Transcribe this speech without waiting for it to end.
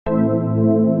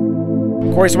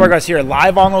Corey Suarez here,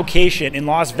 live on location in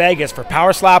Las Vegas for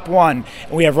Power Slap 1.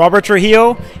 And we have Robert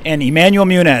Trujillo and Emanuel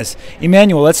Muniz.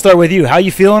 Emanuel, let's start with you. How are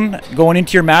you feeling going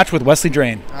into your match with Wesley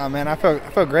Drain? Man, I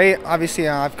feel great. Obviously,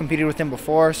 I've competed with him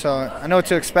before, so I know what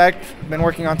to expect. I've been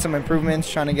working on some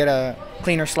improvements, trying to get a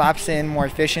cleaner slaps in, more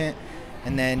efficient,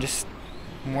 and then just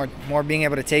more being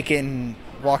able to take it and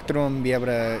walk through them and be able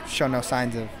to show no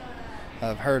signs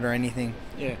of hurt or anything.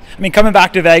 Yeah, I mean, coming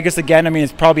back to Vegas again, I mean,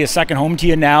 it's probably a second home to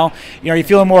you now. Are you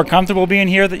feeling more comfortable being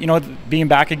here, being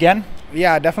back again?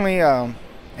 Yeah, definitely.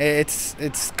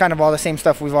 It's kind of all the same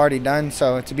stuff we've already done,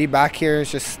 so to be back here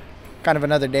is just kind of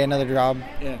another day, another job.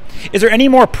 Yeah. Is there any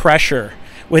more pressure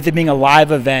with it being a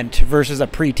live event versus a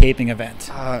pre-taping event?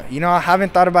 I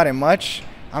haven't thought about it much.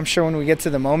 I'm sure when we get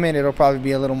to the moment, it'll probably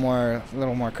be a little more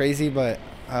crazy, but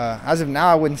as of now,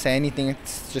 I wouldn't say anything.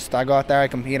 It's just I go out there, I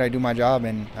compete, I do my job,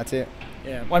 and that's it.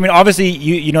 Yeah. Well, I mean, obviously,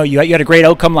 you had a great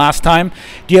outcome last time.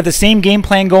 Do you have the same game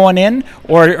plan going in,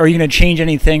 or are you going to change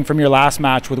anything from your last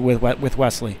match with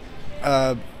Wesley?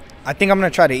 I think I'm going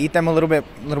to try to eat them a little bit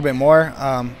more.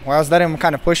 Where I was letting them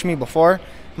kind of push me before,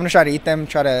 I'm going to try to eat them,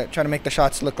 try to make the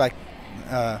shots look like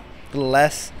a little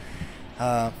less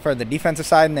for the defensive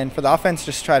side, and then for the offense,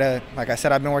 just try to, like I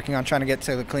said, I've been working on trying to get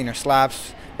to the cleaner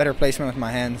slaps, better placement with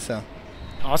my hands. So.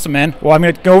 Awesome, man. Well, I'm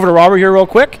going to go over to Robert here real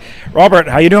quick. Robert,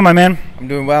 how you doing, my man? I'm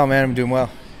doing well, man. I'm doing well.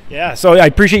 Yeah, so I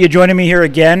appreciate you joining me here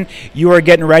again. You are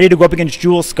getting ready to go up against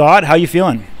Jules Scott. How you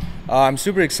feeling? I'm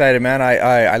super excited, man.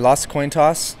 I lost the coin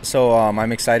toss, so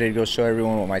I'm excited to go show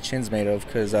everyone what my chin's made of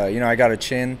because, I got a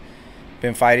chin,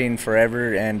 been fighting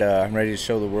forever, and I'm ready to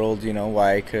show the world,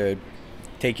 why I could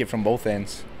take it from both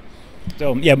ends.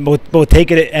 So yeah, both take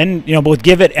it and both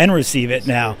give it and receive it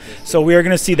now. So we are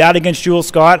going to see that against Jules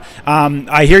Scott.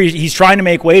 I hear he's trying to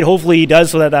make weight. Hopefully he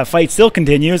does, so that fight still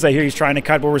continues. I hear he's trying to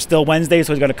cut, but we're still Wednesday,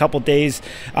 so he's got a couple days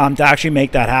to actually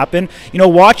make that happen.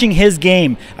 Watching his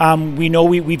game, we know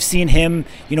we've seen him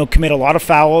commit a lot of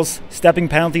fouls, stepping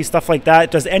penalties, stuff like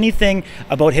that. Does anything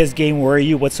about his game worry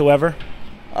you whatsoever?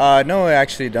 No, I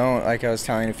actually don't. Like I was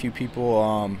telling a few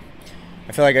people.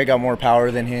 I feel like I got more power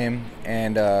than him,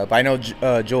 and but I know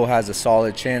Joel has a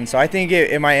solid chin, so I think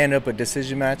it might end up a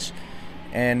decision match.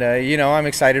 And I'm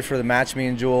excited for the match. Me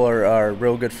and Joel are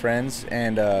real good friends,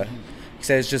 and he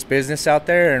said it's just business out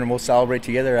there, and we'll celebrate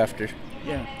together after.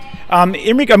 Yeah.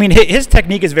 Enrique, I mean, his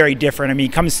technique is very different. I mean,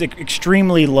 he comes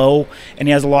extremely low, and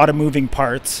he has a lot of moving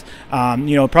parts.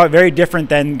 Probably very different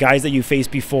than guys that you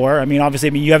faced before. I mean,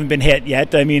 obviously, you haven't been hit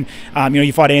yet. I mean,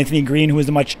 you fought Anthony Green, who is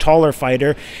a much taller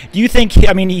fighter. Do you think?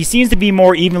 He seems to be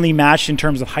more evenly matched in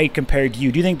terms of height compared to you.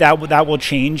 Do you think that will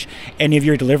change any of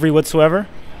your delivery whatsoever?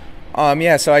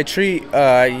 Yeah, so I treated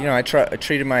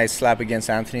my slap against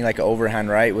Anthony like an overhand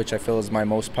right, which I feel is my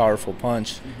most powerful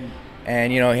punch. Mm-hmm.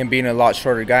 And, him being a lot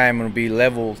shorter guy, I'm going to be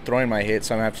level throwing my hit,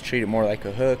 so I'm going to have to treat it more like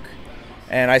a hook.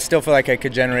 And I still feel like I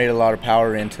could generate a lot of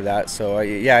power into that. So,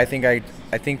 yeah, I think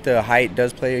the height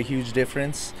does play a huge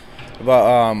difference.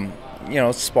 But,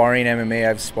 sparring MMA,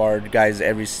 I've sparred guys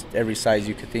every size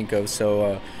you could think of.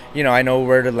 So, I know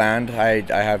where to land. I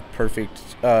have perfect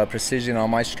precision on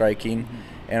my striking.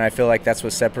 And I feel like that's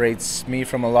what separates me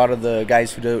from a lot of the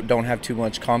guys who don't have too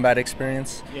much combat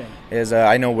experience. Yeah. Is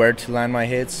I know where to land my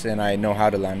hits and I know how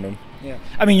to land them. Yeah,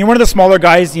 I mean, you're one of the smaller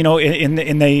guys, in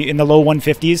the low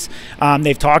 150s.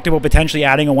 They've talked about potentially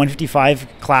adding a 155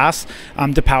 class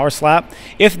to Power Slap.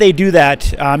 If they do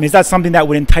that, is that something that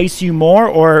would entice you more,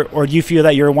 or do you feel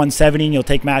that you're 170 and you'll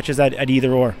take matches at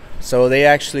either or? So they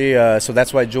actually, so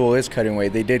that's why Joel is cutting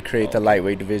weight. They did create the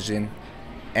lightweight division.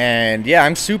 And yeah,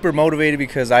 I'm super motivated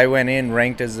because I went in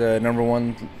ranked as the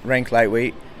 #1 ranked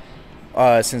lightweight.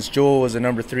 Since Joel was a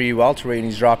 #3 welterweight and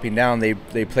he's dropping down,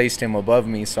 they placed him above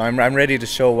me. So I'm ready to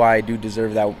show why I do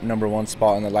deserve that #1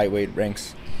 spot in the lightweight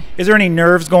ranks. Is there any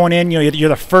nerves going in? You're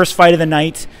the first fight of the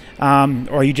night, or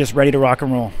are you just ready to rock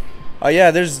and roll?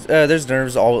 Yeah, there's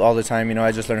nerves all the time.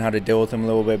 I just learned how to deal with them a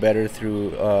little bit better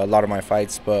through a lot of my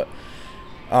fights, but.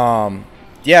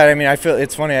 Yeah, I mean, I feel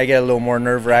it's funny. I get a little more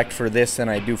nerve-wracked for this than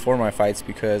I do for my fights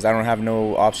because I don't have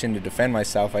no option to defend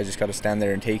myself. I just got to stand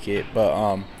there and take it.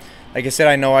 But like I said,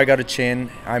 I know I got a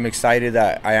chin. I'm excited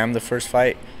that I am the first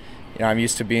fight. I'm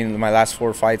used to being in my last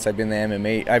 4 fights. I've been in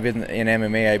MMA.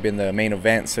 I've been the main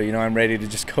event. So I'm ready to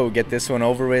just go get this one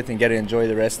over with and get to enjoy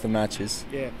the rest of the matches.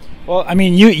 Yeah. Well, I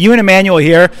mean, you and Emanuel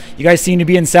here, you guys seem to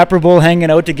be inseparable, hanging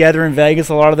out together in Vegas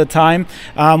a lot of the time.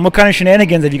 What kind of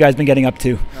shenanigans have you guys been getting up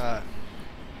to?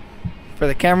 For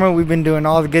the camera, we've been doing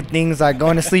all the good things like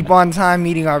going to sleep on time,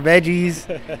 eating our veggies.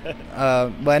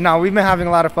 But no, we've been having a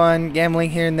lot of fun,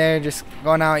 gambling here and there, just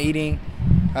going out eating.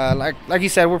 Like you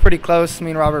said, we're pretty close.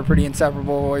 Me and Robert are pretty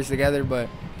inseparable, always together. But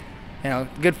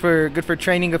good for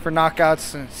training, good for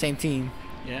knockouts. Same team.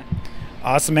 Yeah.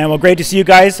 Awesome, man. Well, great to see you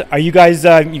guys. Are you guys?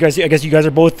 I guess you guys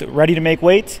are both ready to make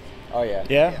weight. Oh yeah.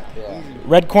 Yeah.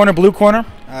 Red corner, blue corner.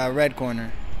 Red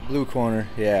corner. Blue corner.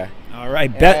 Yeah. All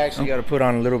right. I actually got to put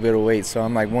on a little bit of weight, so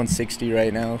I'm like 160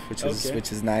 right now, which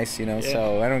is nice,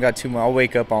 So I don't got too much. I'll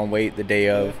wake up on weight the day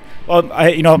of. Well, if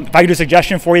I could do a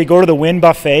suggestion for you, go to the Wynn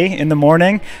Buffet in the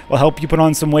morning. We'll help you put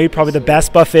on some weight. Probably the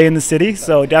best buffet in the city.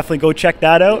 So definitely go check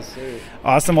that out.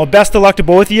 Awesome. Well, best of luck to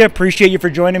both of you. Appreciate you for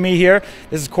joining me here.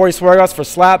 This is Corey Swergas for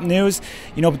Slap News.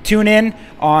 Tune in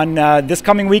on this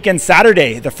coming weekend,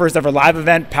 Saturday, the first ever live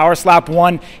event, Power Slap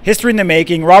 1, History in the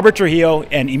Making, Robert Trujillo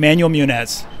and Emanuel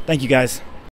Muniz. Thank you, guys.